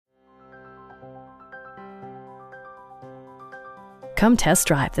Come test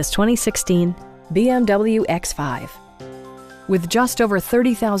drive this 2016 BMW X5. With just over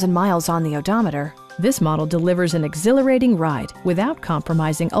 30,000 miles on the odometer, this model delivers an exhilarating ride without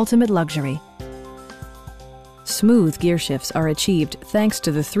compromising ultimate luxury. Smooth gear shifts are achieved thanks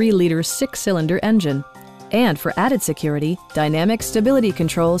to the 3-liter 6-cylinder engine. And for added security, dynamic stability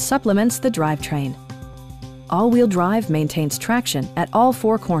control supplements the drivetrain. All-wheel drive maintains traction at all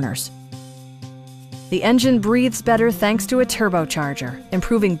 4 corners. The engine breathes better thanks to a turbocharger,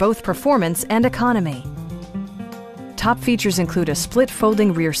 improving both performance and economy. Top features include a split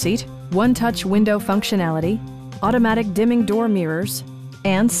folding rear seat, one-touch window functionality, automatic dimming door mirrors,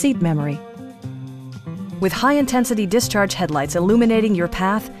 and seat memory. With high-intensity discharge headlights illuminating your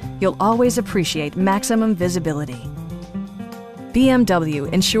path, you'll always appreciate maximum visibility. BMW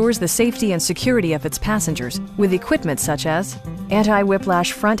ensures the safety and security of its passengers with equipment such as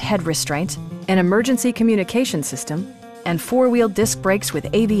anti-whiplash front head restraint, an emergency communication system, and 4-wheel disc brakes with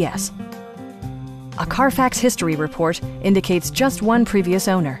ABS. A Carfax history report indicates just one previous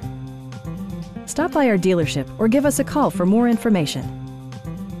owner. Stop by our dealership or give us a call for more information.